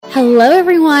Hello,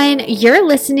 everyone. You're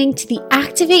listening to the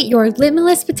Activate Your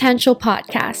Limitless Potential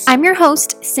podcast. I'm your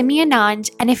host, Simi Anand,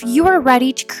 and if you are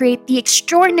ready to create the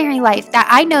extraordinary life that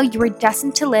I know you are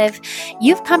destined to live,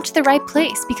 you've come to the right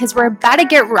place because we're about to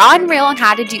get raw and real on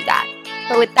how to do that.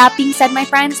 But with that being said, my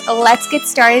friends, let's get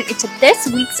started into this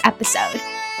week's episode.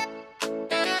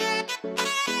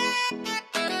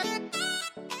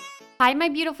 Hi, my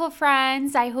beautiful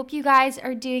friends. I hope you guys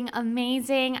are doing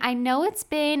amazing. I know it's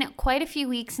been quite a few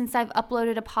weeks since I've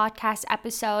uploaded a podcast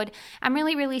episode. I'm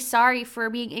really sorry for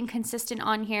being inconsistent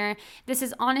on here. This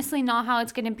is honestly not how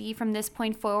it's going to be from this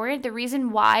point forward. The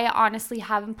reason why I honestly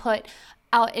haven't put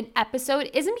out an episode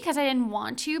isn't because I didn't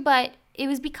want to, but it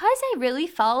was because I really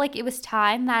felt like it was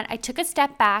time that I took a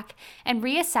step back and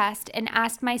reassessed and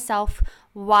asked myself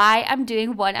why I'm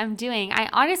doing what I'm doing. I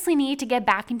honestly need to get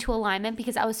back into alignment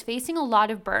because I was facing a lot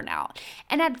of burnout.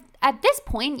 And at this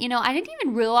point, I didn't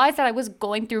even realize that I was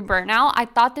going through burnout. I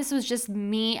thought this was just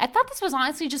me. I thought this was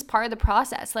honestly just part of the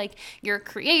process. Like, you're a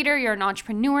creator, you're an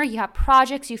entrepreneur, you have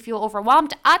projects, you feel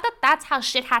overwhelmed. I thought that's how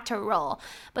shit had to roll.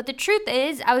 But the truth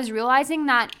is, I was realizing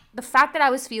that the fact that I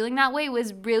was feeling that way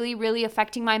was really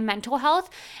affecting my mental health.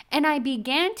 And I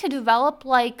began to develop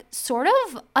like sort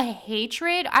of a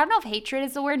hatred. I don't know if hatred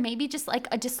is the word, maybe just like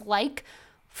a dislike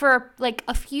for like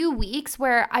a few weeks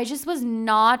where I just was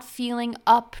not feeling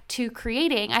up to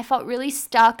creating. I felt really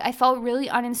stuck. I felt really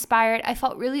uninspired. I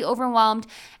felt really overwhelmed,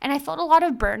 and I felt a lot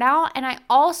of burnout. And I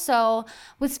also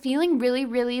was feeling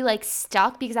really like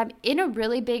stuck because I'm in a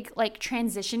really big like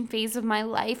transition phase of my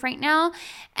life right now.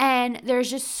 And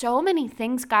there's just so many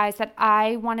things, guys, that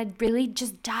I want to really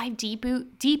just dive deep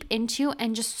into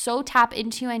and just so tap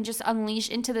into and just unleash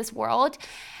into this world.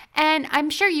 And I'm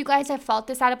sure you guys have felt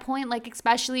this at a point, like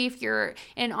especially if you're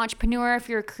an entrepreneur, if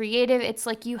you're a creative, it's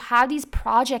like you have these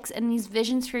projects and these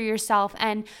visions for yourself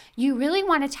and you really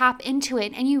want to tap into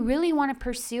it and you really want to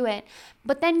pursue it.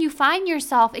 But then you find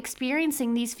yourself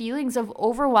experiencing these feelings of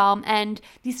overwhelm and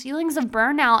these feelings of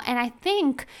burnout. And I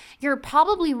think you're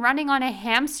probably running on a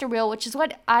hamster wheel, which is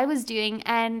what I was doing.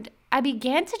 And I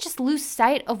began to just lose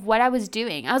sight of what I was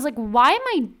doing. I was like, why am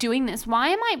I doing this? Why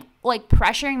am I like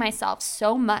pressuring myself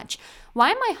so much?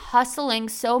 Why am I hustling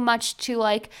so much to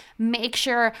like make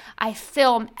sure I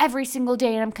film every single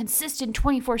day and I'm consistent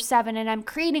 24/7 and I'm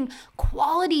creating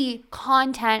quality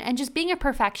content and just being a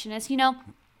perfectionist?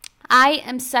 I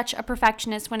am such a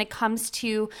perfectionist when it comes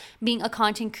to being a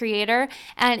content creator,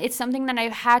 and it's something that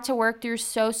I've had to work through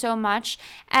so much.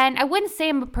 And I wouldn't say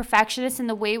I'm a perfectionist in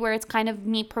the way where it's kind of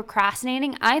me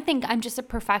procrastinating. I think I'm just a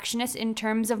perfectionist in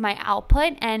terms of my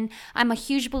output, and I'm a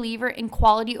huge believer in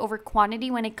quality over quantity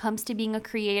when it comes to being a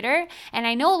creator. And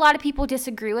I know a lot of people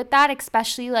disagree with that,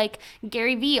 especially like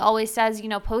Gary Vee always says,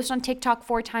 post on TikTok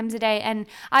 4 times a day. And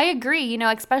I agree,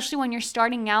 especially when you're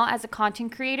starting out as a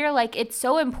content creator, like it's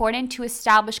so important to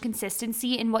establish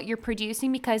consistency in what you're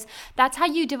producing because that's how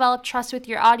you develop trust with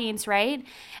your audience, right?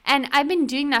 And I've been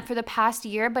doing that for the past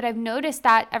year, but I've noticed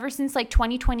that ever since like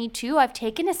 2022, I've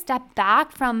taken a step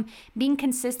back from being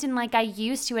consistent like I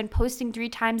used to and posting 3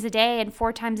 times a day and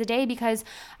 4 times a day because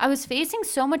I was facing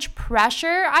so much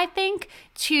pressure, I think,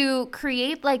 to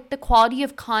create like the quality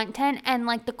of content and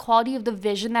like the quality of the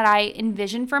vision that I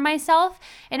envisioned for myself.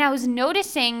 And I was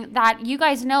noticing that, you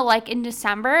guys know, like in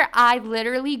December, I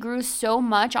literally grew so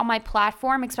much on my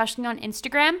platform, especially on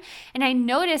Instagram. And I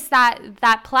noticed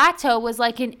that plateau was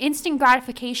like an instant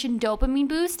gratification dopamine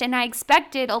boost. And I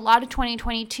expected a lot of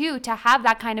 2022 to have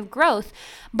that kind of growth.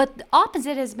 But the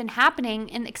opposite has been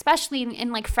happening, and especially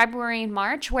in like February and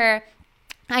March, where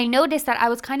I noticed that I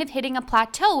was kind of hitting a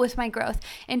plateau with my growth.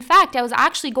 In fact, I was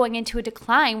actually going into a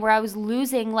decline where I was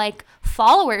losing like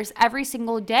followers every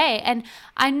single day. And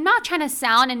I'm not trying to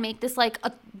sound and make this like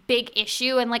a big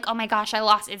issue and like, oh my gosh, I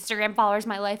lost Instagram followers,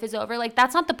 my life is over. Like,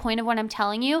 that's not the point of what I'm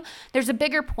telling you. There's a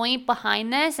bigger point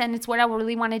behind this, and it's what I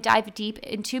really want to dive deep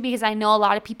into because I know a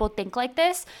lot of people think like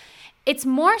this. It's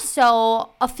more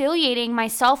so affiliating my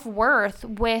self-worth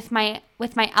with my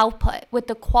output, with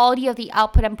the quality of the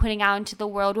output I'm putting out into the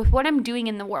world, with what I'm doing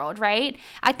in the world, right?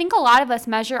 I think a lot of us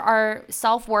measure our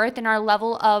self-worth and our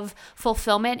level of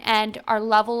fulfillment and our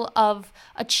level of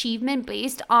achievement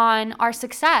based on our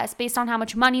success, based on how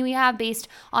much money we have, based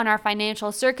on our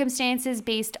financial circumstances,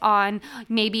 based on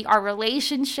maybe our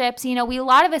relationships. A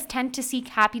lot of us tend to seek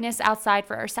happiness outside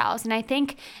for ourselves. And I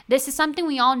think this is something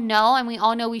we all know and we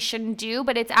all know we shouldn't do,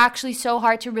 but it's actually so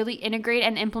hard to really integrate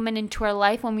and implement into our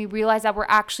life when we realize that that we're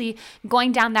actually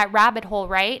going down that rabbit hole,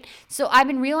 right? So I've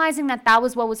been realizing that that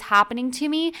was what was happening to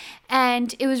me,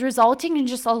 and it was resulting in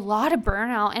just a lot of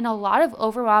burnout and a lot of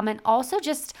overwhelm, and also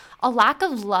just a lack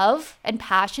of love and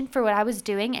passion for what I was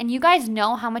doing. And you guys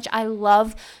know how much I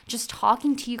love just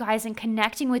talking to you guys and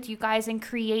connecting with you guys and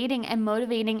creating and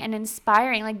motivating and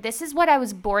inspiring. Like, this is what I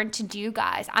was born to do,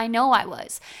 guys. I know I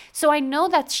was. So I know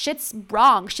that shit's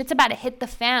wrong. Shit's about to hit the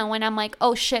fan when I'm like,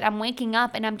 oh shit, I'm waking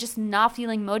up and I'm just not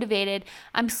feeling motivated.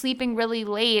 I'm sleeping really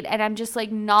late and I'm just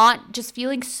like not just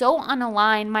feeling so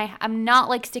unaligned. I'm not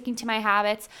like sticking to my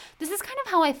habits. This is kind of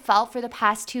how I felt for the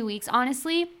past 2 weeks,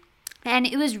 honestly. And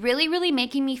it was really, really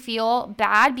making me feel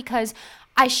bad because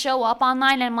I show up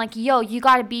online and I'm like, yo, you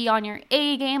got to be on your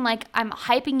A game. Like, I'm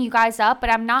hyping you guys up,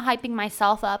 but I'm not hyping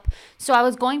myself up. So I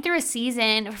was going through a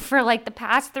season for like the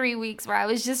past 3 weeks where I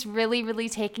was just really, really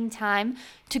taking time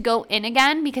to go in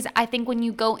again, because I think when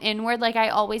you go inward, like I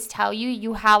always tell you,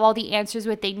 you have all the answers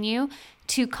within you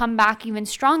to come back even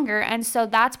stronger. And so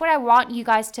that's what I want you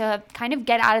guys to kind of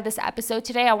get out of this episode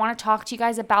today. I want to talk to you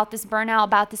guys about this burnout,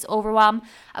 about this overwhelm,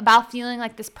 about feeling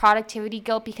like this productivity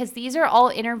guilt, because these are all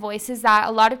inner voices that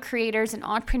a lot of creators and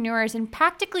entrepreneurs and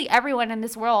practically everyone in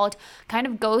this world kind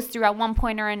of goes through at one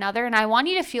point or another. And I want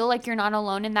you to feel like you're not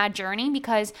alone in that journey,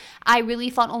 because I really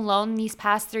felt alone these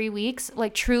past 3 weeks,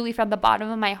 like truly from the bottom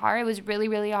of my heart. It was really,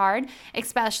 really hard,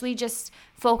 especially just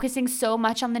focusing so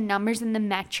much on the numbers and the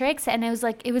metrics. And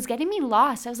it was getting me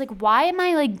lost. I was like, why am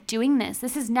I like doing this?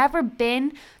 This has never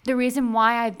been the reason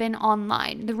why I've been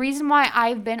online. The reason why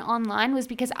I've been online was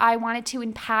because I wanted to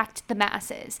impact the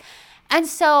masses. And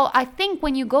so I think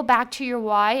when you go back to your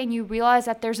why and you realize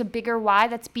that there's a bigger why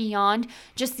that's beyond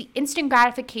just the instant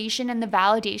gratification and the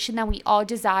validation that we all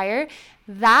desire,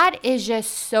 that is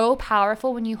just so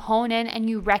powerful when you hone in and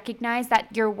you recognize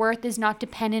that your worth is not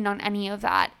dependent on any of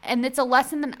that. And it's a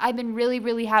lesson that I've been really,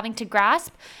 really having to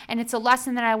grasp. And it's a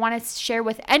lesson that I want to share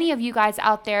with any of you guys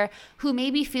out there who may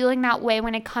be feeling that way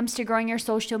when it comes to growing your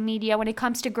social media, when it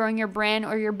comes to growing your brand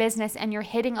or your business, and you're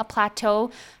hitting a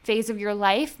plateau phase of your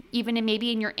life, even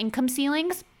maybe in your income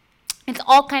ceilings. It's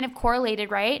all kind of correlated,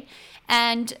 right?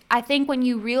 And I think when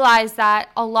you realize that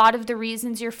a lot of the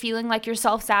reasons you're feeling like you're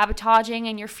self-sabotaging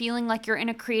and you're feeling like you're in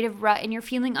a creative rut and you're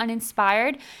feeling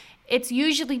uninspired, it's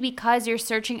usually because you're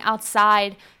searching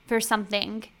outside for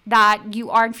something that you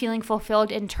aren't feeling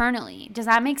fulfilled internally. Does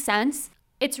that make sense?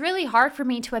 It's really hard for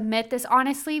me to admit this,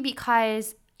 honestly,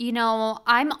 because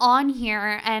I'm on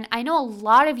here and I know a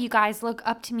lot of you guys look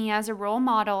up to me as a role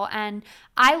model, and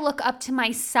I look up to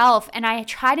myself and I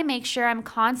try to make sure I'm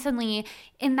constantly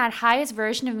in that highest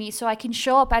version of me so I can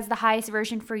show up as the highest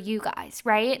version for you guys,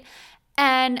 right?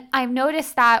 And I've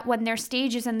noticed that when there's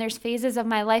stages and there's phases of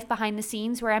my life behind the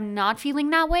scenes where I'm not feeling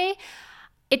that way,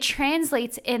 it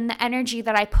translates in the energy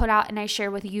that I put out and I share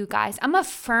with you guys. I'm a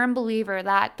firm believer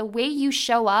that the way you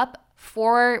show up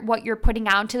for what you're putting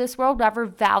out into this world, whatever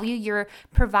value you're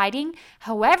providing,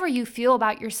 however you feel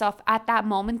about yourself at that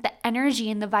moment, the energy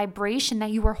and the vibration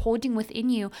that you are holding within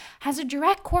you has a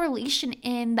direct correlation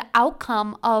in the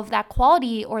outcome of that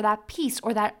quality or that piece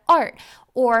or that art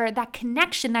or that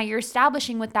connection that you're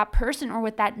establishing with that person or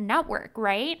with that network,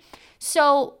 right?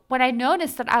 So when I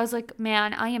noticed that, I was like,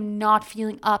 man, I am not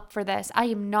feeling up for this. I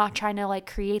am not trying to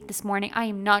like create this morning. I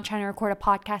am not trying to record a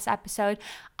podcast episode.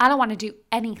 I don't want to do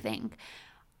anything.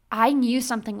 I knew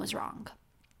something was wrong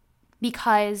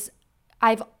because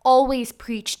I've always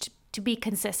preached to be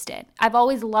consistent. I've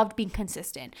always loved being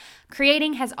consistent.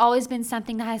 Creating has always been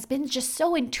something that has been just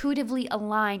so intuitively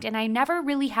aligned, and I never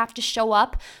really have to show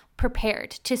up prepared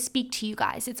to speak to you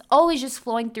guys. It's always just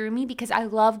flowing through me because I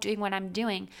love doing what I'm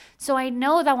doing. So I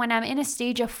know that when I'm in a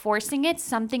stage of forcing it,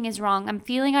 something is wrong. I'm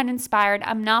feeling uninspired.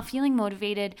 I'm not feeling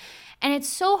motivated. And it's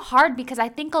so hard because I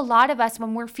think a lot of us,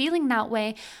 when we're feeling that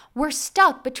way, we're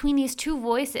stuck between these two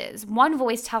voices. One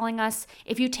voice telling us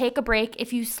if you take a break,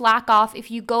 if you slack off, if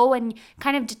you go and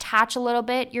kind of detach a little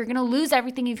bit, you're going to lose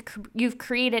everything you've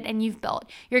created and you've built.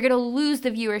 You're going to lose the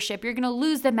viewership. You're going to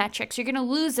lose the metrics. You're going to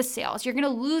lose the sales. You're going to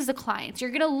lose the clients. You're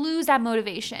going to lose that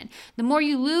motivation. The more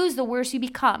you lose, the worse you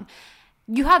become.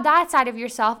 You have that side of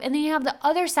yourself, and then you have the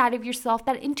other side of yourself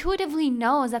that intuitively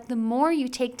knows that the more you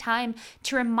take time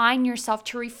to remind yourself,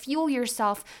 to refuel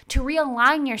yourself, to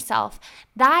realign yourself,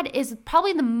 that is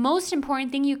probably the most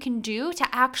important thing you can do to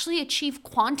actually achieve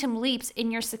quantum leaps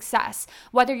in your success.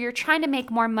 Whether you're trying to make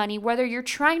more money, whether you're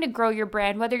trying to grow your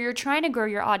brand, whether you're trying to grow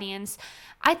your audience,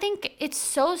 I think it's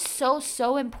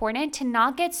so important to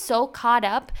not get so caught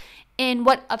up in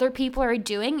what other people are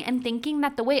doing and thinking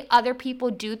that the way other people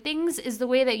do things is the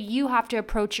way that you have to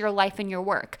approach your life and your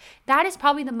work. That is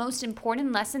probably the most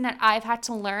important lesson that I've had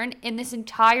to learn in this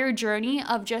entire journey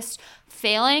of just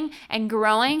failing and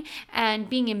growing and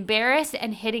being embarrassed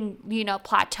and hitting,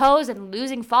 plateaus and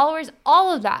losing followers,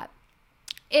 all of that.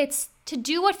 It's to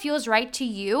do what feels right to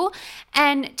you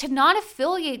and to not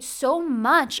affiliate so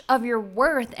much of your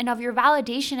worth and of your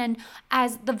validation and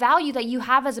as the value that you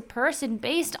have as a person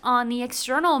based on the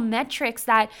external metrics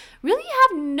that really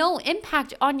have no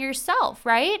impact on yourself,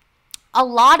 right? A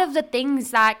lot of the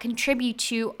things that contribute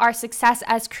to our success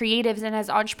as creatives and as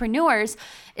entrepreneurs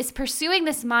is pursuing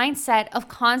this mindset of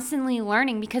constantly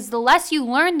learning, because the less you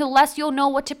learn, the less you'll know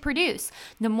what to produce.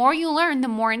 The more you learn, the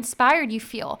more inspired you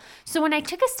feel. So when I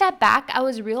took a step back, I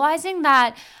was realizing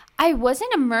that I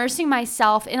wasn't immersing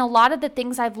myself in a lot of the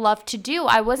things I've loved to do.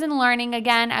 I wasn't learning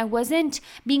again. I wasn't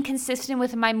being consistent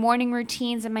with my morning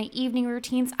routines and my evening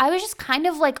routines. I was just kind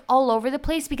of like all over the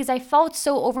place because I felt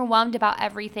so overwhelmed about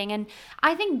everything. And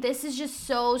I think this is just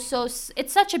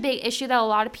it's such a big issue that a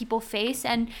lot of people face.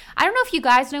 And I don't know if you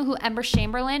guys know who Ember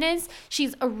Chamberlain is.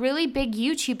 She's a really big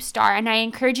YouTube star, and I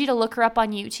encourage you to look her up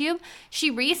on YouTube. She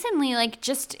recently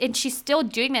and she's still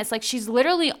doing this. Like, she's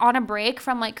literally on a break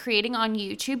from like creating on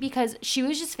YouTube because she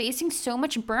was just facing so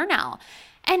much burnout.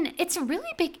 And it's a really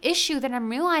big issue that I'm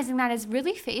realizing that is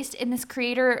really faced in this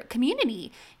creator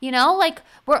community. You know, like,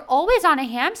 we're always on a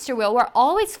hamster wheel. We're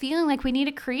always feeling like we need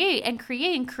to create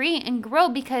and grow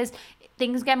because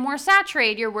things get more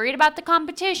saturated. You're worried about the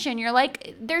competition. You're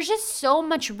like, there's just so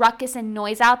much ruckus and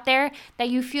noise out there that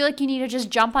you feel like you need to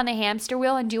just jump on the hamster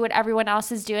wheel and do what everyone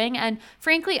else is doing. And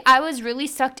frankly, I was really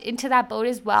sucked into that boat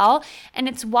as well. And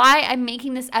it's why I'm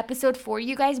making this episode for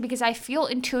you guys, because I feel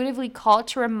intuitively called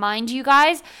to remind you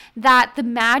guys that the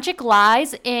magic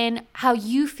lies in how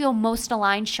you feel most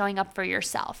aligned showing up for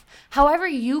yourself. However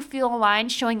you feel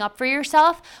aligned showing up for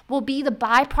yourself will be the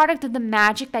byproduct of the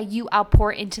magic that you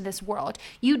outpour into this world.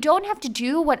 You don't have to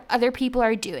do what other people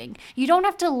are doing. You don't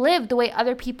have to live the way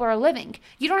other people are living.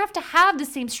 You don't have to have the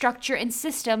same structure and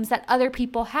systems that other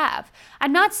people have.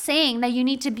 I'm not saying that you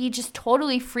need to be just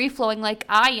totally free-flowing like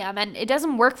I am, and it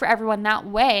doesn't work for everyone that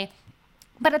way.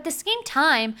 But at the same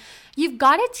time, you've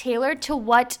got it tailored to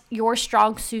what your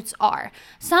strong suits are.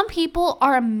 Some people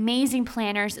are amazing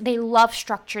planners. They love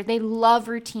structure. They love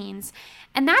routines.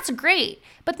 And that's great.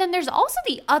 But then there's also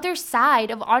the other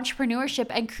side of entrepreneurship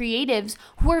and creatives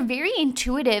who are very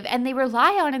intuitive, and they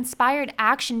rely on inspired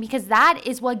action because that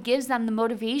is what gives them the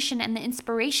motivation and the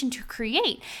inspiration to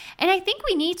create. And I think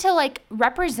we need to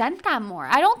represent that more.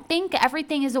 I don't think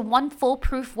everything is a one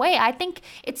foolproof way. I think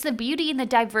it's the beauty and the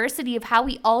diversity of how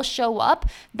we all show up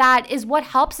that is what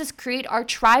helps us create our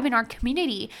tribe and our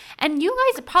community. And you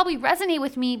guys probably resonate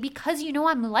with me because you know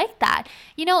I'm like that.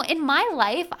 You know, in my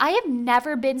life, I have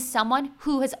never been someone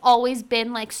who has always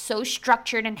been so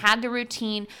structured and had the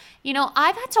routine. You know,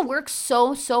 I've had to work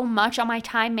so much on my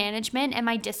time management and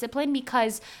my discipline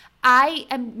because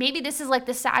maybe this is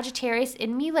the Sagittarius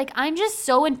in me. I'm just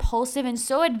so impulsive and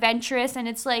so adventurous, and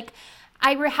it's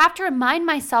I have to remind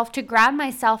myself to ground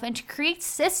myself and to create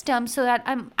systems so that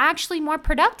I'm actually more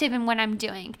productive in what I'm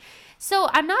doing. So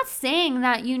I'm not saying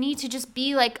that you need to just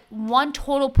be one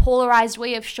total polarized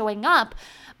way of showing up,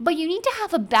 but you need to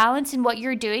have a balance in what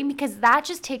you're doing, because that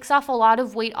just takes off a lot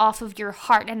of weight off of your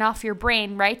heart and off your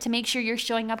brain, right? To make sure you're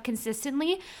showing up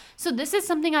consistently. So this is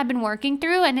something I've been working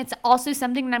through, and it's also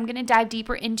something that I'm going to dive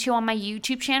deeper into on my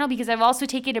YouTube channel, because I've also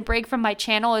taken a break from my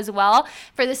channel as well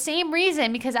for the same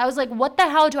reason, because I was like, what the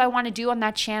hell do I want to do on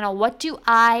that channel? Why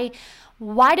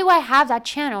do I have that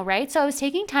channel, right? So I was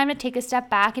taking time to take a step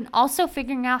back and also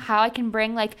figuring out how I can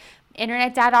bring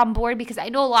Internet Dad on board, because I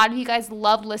know a lot of you guys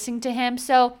love listening to him.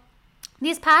 So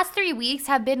these past 3 weeks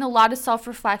have been a lot of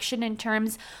self-reflection in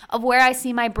terms of where I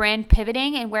see my brand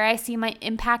pivoting and where I see my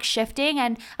impact shifting.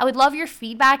 And I would love your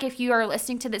feedback if you are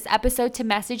listening to this episode to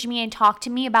message me and talk to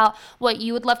me about what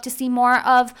you would love to see more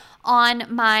of on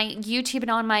my YouTube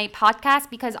and on my podcast,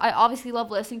 because I obviously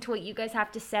love listening to what you guys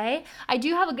have to say. I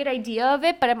do have a good idea of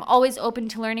it, but I'm always open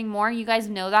to learning more. You guys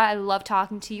know that. I love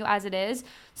talking to you as it is.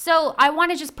 So I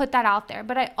want to just put that out there,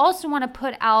 but I also want to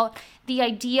put out the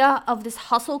idea of this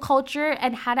hustle culture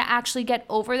and how to actually get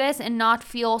over this and not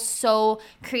feel so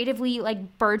creatively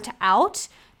burnt out.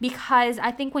 Because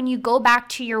I think when you go back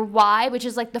to your why, which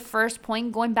is the first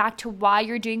point, going back to why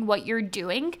you're doing what you're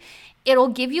doing, it'll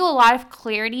give you a lot of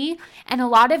clarity and a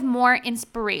lot of more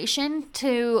inspiration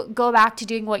to go back to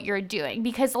doing what you're doing.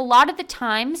 Because a lot of the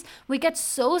times we get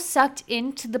so sucked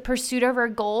into the pursuit of our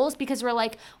goals because we're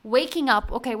waking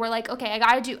up, okay, I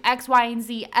gotta do X, Y, and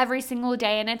Z every single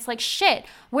day. And it's shit,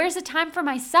 where's the time for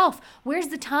myself? Where's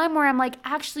the time where I'm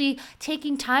actually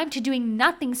taking time to doing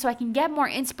nothing so I can get more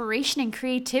inspiration and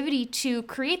creativity to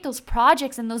create those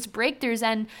projects and those breakthroughs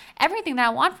and everything that I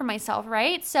want for myself,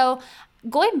 right? So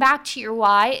going back to your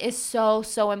why is so,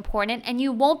 so important. And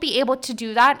you won't be able to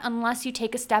do that unless you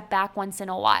take a step back once in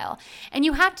a while. And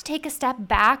you have to take a step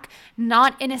back,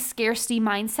 not in a scarcity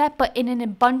mindset, but in an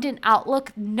abundant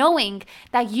outlook, knowing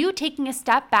that you taking a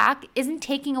step back isn't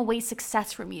taking away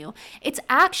success from you. It's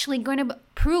actually going to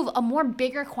prove a more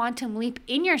bigger quantum leap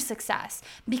in your success,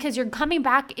 because you're coming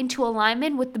back into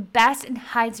alignment with the best and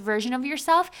highest version of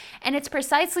yourself. And it's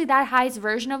precisely that highest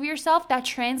version of yourself that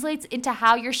translates into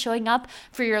how you're showing up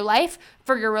for your life,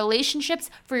 for your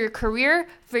relationships, for your career,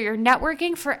 for your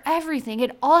networking, for everything.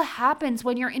 It all happens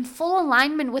when you're in full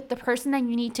alignment with the person that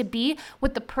you need to be,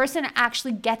 with the person that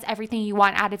actually gets everything you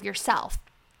want out of yourself.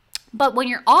 But when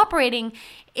you're operating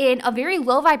in a very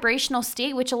low vibrational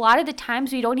state, which a lot of the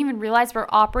times we don't even realize we're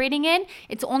operating in,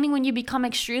 it's only when you become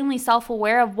extremely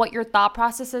self-aware of what your thought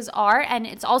processes are. And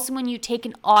it's also when you take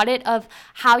an audit of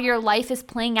how your life is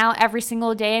playing out every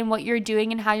single day and what you're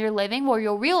doing and how you're living, where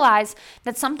you'll realize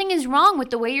that something is wrong with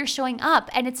the way you're showing up.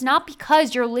 And it's not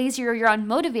because you're lazy or you're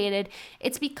unmotivated.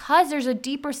 It's because there's a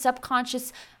deeper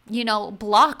subconscious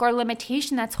block or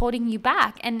limitation that's holding you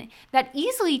back. And that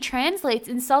easily translates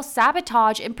in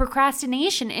self-sabotage and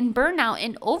procrastination and burnout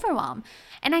and overwhelm.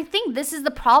 And I think this is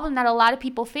the problem that a lot of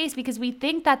people face, because we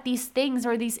think that these things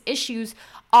or these issues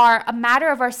are a matter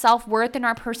of our self-worth and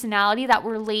our personality, that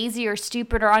we're lazy or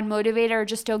stupid or unmotivated or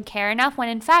just don't care enough, when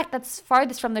in fact that's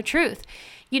farthest from the truth.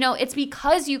 It's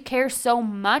because you care so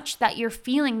much that you're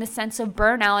feeling this sense of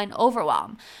burnout and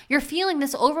overwhelm. You're feeling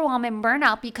this overwhelm and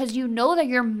burnout because you know that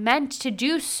you're meant to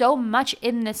do so much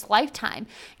in this lifetime.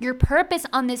 Your purpose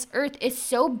on this earth is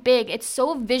so big, it's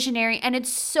so visionary, and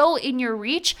it's so in your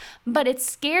reach, but it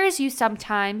scares you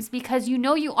sometimes because you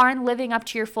know you aren't living up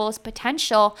to your fullest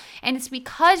potential. And it's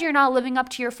because you're not living up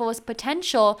to your fullest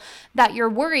potential that you're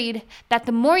worried that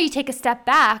the more you take a step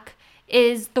back,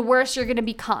 is the worse you're going to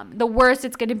become, the worse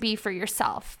it's going to be for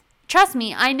yourself. Trust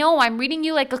me, I know I'm reading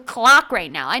you like a clock right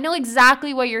now. I know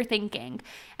exactly what you're thinking.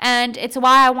 And it's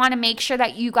why I want to make sure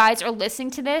that you guys are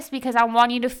listening to this, because I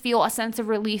want you to feel a sense of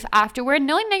relief afterward,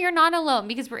 knowing that you're not alone,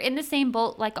 because we're in the same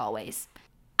boat like always.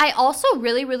 I also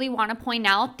really, really want to point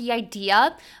out the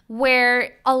idea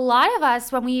where a lot of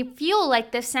us, when we feel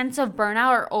like this sense of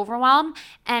burnout or overwhelm,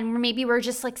 and maybe we're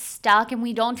just like stuck and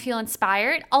we don't feel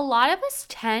inspired, a lot of us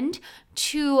tend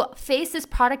to face this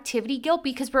productivity guilt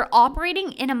because we're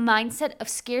operating in a mindset of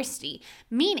scarcity,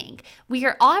 meaning we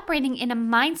are operating in a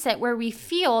mindset where we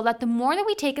feel that the more that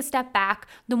we take a step back,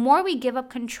 the more we give up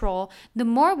control, the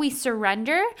more we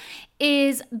surrender,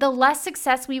 is the less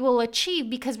success we will achieve,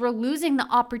 because we're losing the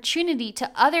opportunity to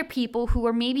other people who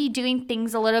are maybe doing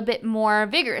things a little bit more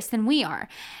vigorous than we are.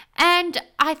 And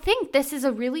I think this is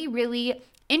a really, really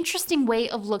interesting way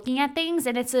of looking at things,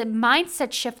 and it's a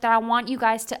mindset shift that I want you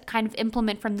guys to kind of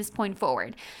implement from this point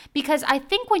forward. Because I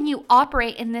think when you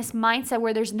operate in this mindset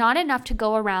where there's not enough to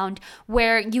go around,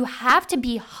 where you have to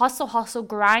be hustle,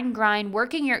 grind,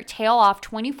 working your tail off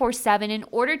 24/7 in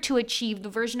order to achieve the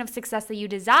version of success that you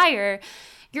desire,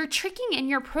 you're tricking and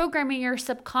you're programming your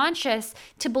subconscious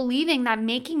to believing that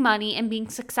making money and being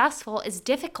successful is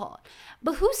difficult.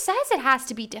 But who says it has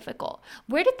to be difficult?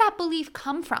 Where did that belief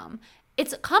come from?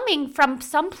 It's coming from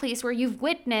some place where you've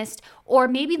witnessed, or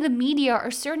maybe the media or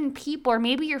certain people, or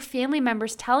maybe your family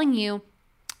members telling you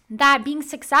that being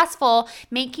successful,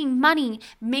 making money,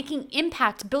 making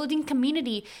impact, building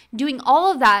community, doing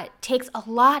all of that takes a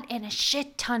lot and a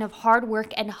shit ton of hard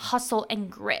work and hustle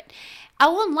and grit. I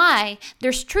won't lie,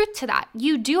 there's truth to that.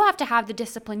 You do have to have the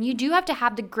discipline. You do have to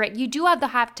have the grit. You do have to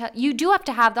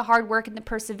have the hard work and the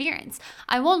perseverance.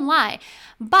 I won't lie.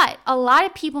 But a lot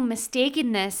of people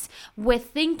mistaken this with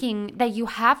thinking that you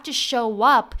have to show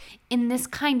up in this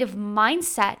kind of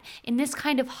mindset, in this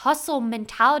kind of hustle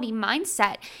mentality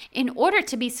mindset in order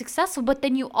to be successful. But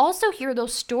then you also hear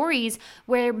those stories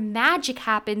where magic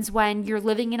happens when you're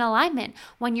living in alignment,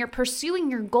 when you're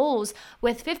pursuing your goals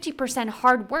with 50%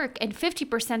 hard work and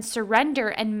 50% surrender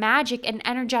and magic and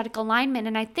energetic alignment.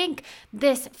 And I think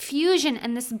this fusion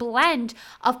and this blend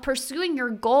of pursuing your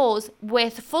goals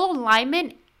with full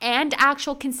alignment and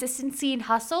actual consistency and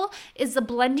hustle is the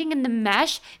blending and the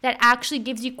mesh that actually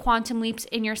gives you quantum leaps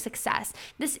in your success.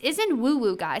 This isn't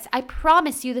woo-woo, guys. I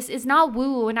promise you this is not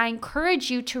woo-woo, and I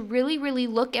encourage you to really, really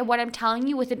look at what I'm telling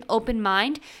you with an open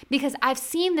mind, because I've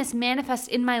seen this manifest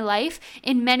in my life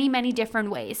in many, many different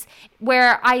ways,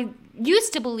 where I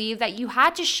used to believe that you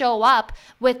had to show up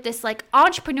with this like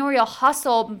entrepreneurial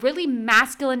hustle, really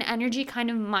masculine energy kind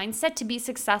of mindset to be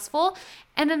successful.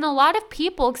 And then a lot of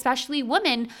people, especially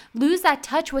women, lose that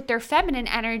touch with their feminine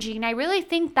energy. And I really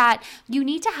think that you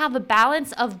need to have a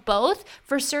balance of both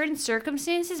for certain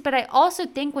circumstances. But I also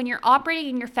think when you're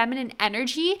operating in your feminine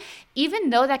energy, even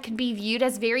though that can be viewed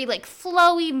as very like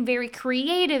flowy and very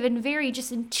creative and very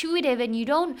just intuitive, and you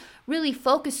don't really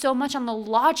focus so much on the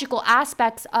logical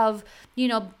aspects of,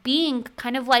 being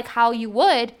kind of like how you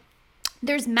would,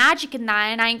 there's magic in that,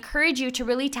 and I encourage you to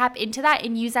really tap into that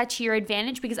and use that to your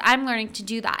advantage, because I'm learning to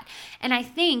do that. And I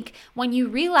think when you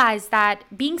realize that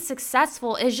being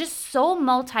successful is just so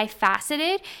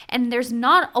multifaceted, and there's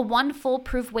not a one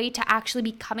foolproof way to actually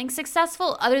becoming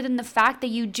successful other than the fact that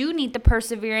you do need the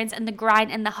perseverance and the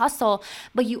grind and the hustle,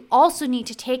 but you also need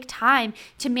to take time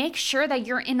to make sure that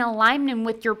you're in alignment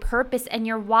with your purpose and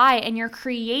your why, and you're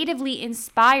creatively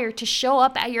inspired to show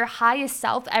up at your highest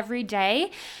self every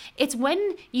day. It's when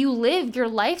you live your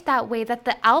life that way that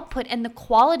the output and the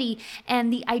quality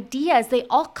and the ideas, they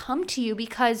all come to you,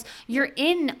 because you're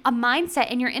in a mindset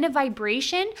and you're in a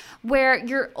vibration where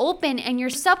you're open and you're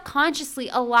subconsciously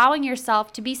allowing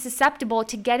yourself to be susceptible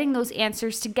to getting those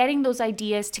answers, to getting those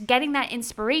ideas, to getting that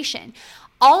inspiration.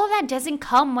 All of that doesn't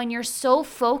come when you're so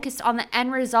focused on the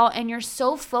end result and you're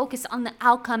so focused on the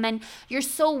outcome and you're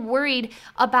so worried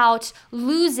about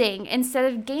losing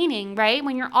instead of gaining, right?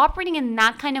 When you're operating in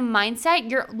that kind of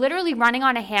mindset, you're literally running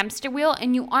on a hamster wheel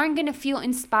and you aren't going to feel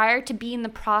inspired to be in the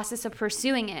process of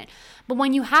pursuing it. But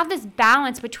when you have this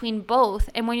balance between both,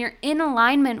 and when you're in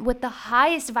alignment with the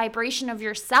highest vibration of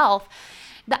yourself,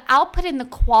 the output and the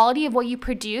quality of what you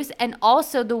produce, and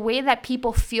also the way that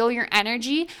people feel your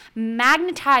energy,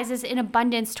 magnetizes in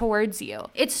abundance towards you.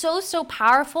 It's so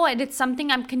powerful, and it's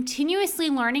something I'm continuously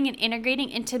learning and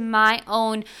integrating into my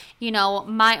own,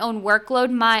 my own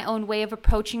workload, my own way of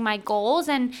approaching my goals.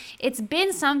 And it's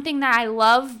been something that I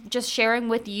love just sharing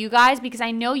with you guys, because I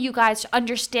know you guys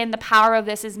understand the power of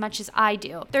this as much as I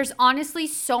do. There's honestly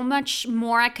so much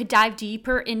more I could dive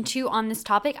deeper into on this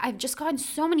topic. I've just gotten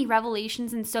so many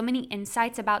revelations and so many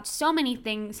insights about so many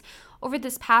things over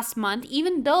this past month,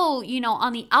 even though,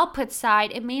 on the output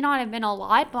side, it may not have been a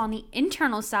lot, but on the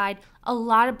internal side, a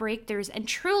lot of breakthroughs. And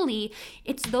truly,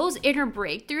 it's those inner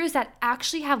breakthroughs that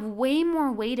actually have way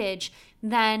more weightage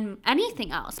than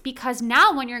anything else, because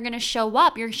now when you're going to show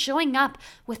up, you're showing up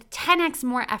with 10x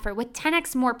more effort, with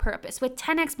 10x more purpose, with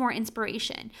 10x more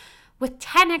inspiration, with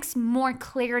 10x more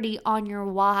clarity on your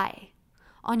why.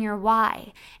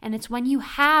 And it's when you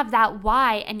have that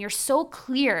why and you're so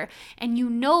clear and you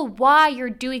know why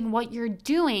you're doing what you're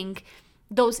doing,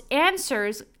 those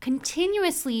answers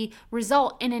continuously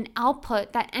result in an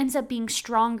output that ends up being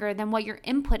stronger than what your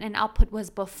input and output was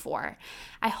before.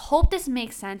 I hope this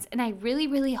makes sense, and I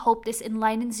really hope this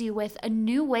enlightens you with a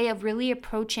new way of really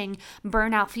approaching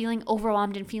burnout, feeling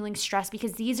overwhelmed and feeling stressed,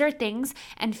 because these are things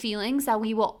and feelings that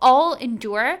we will all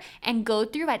endure and go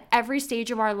through at every stage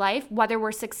of our life, whether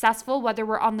we're successful, whether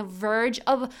we're on the verge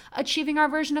of achieving our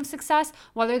version of success,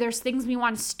 whether there's things we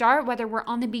want to start, whether we're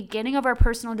on the beginning of our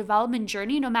personal development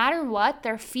journey. No matter what,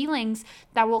 there are feelings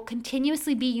that will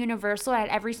continuously be universal at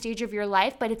every stage of your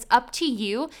life, but it's up to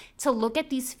you to look at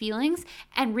these feelings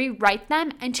and rewrite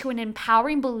them into an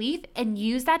empowering belief and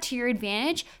use that to your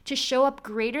advantage to show up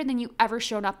greater than you ever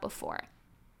shown up before.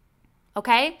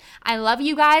 Okay? I love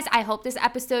you guys. I hope this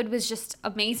episode was just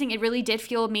amazing. It really did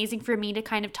feel amazing for me to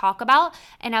kind of talk about,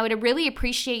 and I would really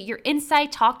appreciate your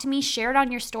insight. Talk to me, share it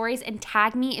on your stories, and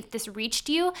tag me if this reached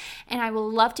you, and I will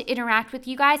love to interact with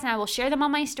you guys, and I will share them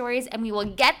on my stories, and we will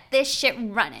get this shit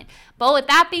running. But with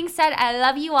that being said, I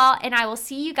love you all, and I will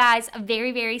see you guys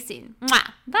very soon.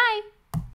 Mwah. Bye.